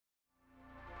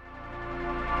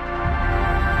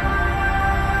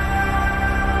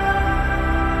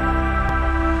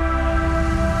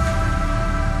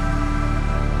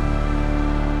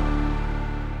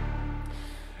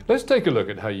Let's take a look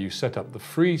at how you set up the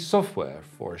free software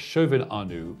for a Chauvin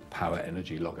Arnoux power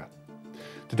energy logger.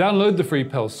 To download the free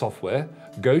PEL software,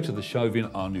 go to the Chauvin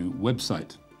Arnoux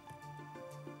website.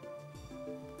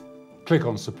 Click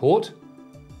on Support,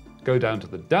 go down to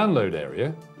the Download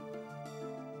area,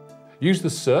 use the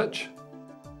search,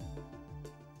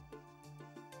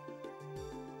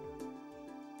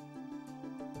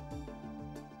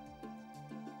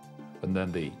 and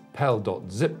then the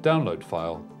pel.zip download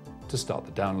file to start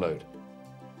the download.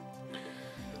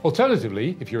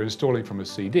 Alternatively, if you're installing from a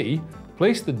CD,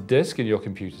 place the disk in your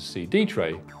computer's CD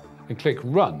tray and click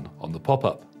Run on the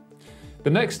pop-up. The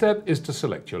next step is to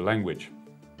select your language.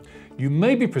 You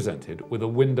may be presented with a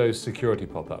Windows security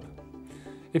pop-up.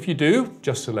 If you do,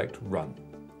 just select Run.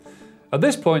 At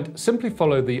this point, simply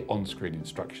follow the on-screen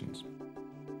instructions.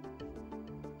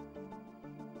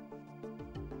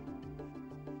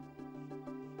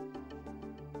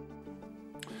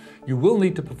 You will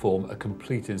need to perform a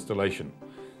complete installation,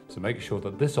 so make sure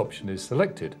that this option is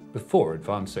selected before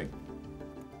advancing.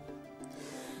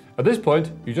 At this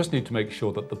point, you just need to make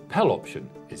sure that the PEL option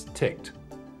is ticked.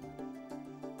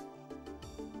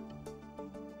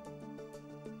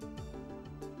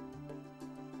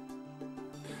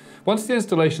 Once the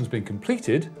installation has been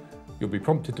completed, you'll be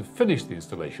prompted to finish the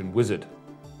installation wizard.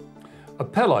 A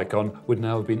PEL icon would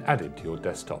now have been added to your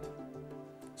desktop.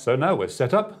 So now we're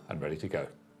set up and ready to go.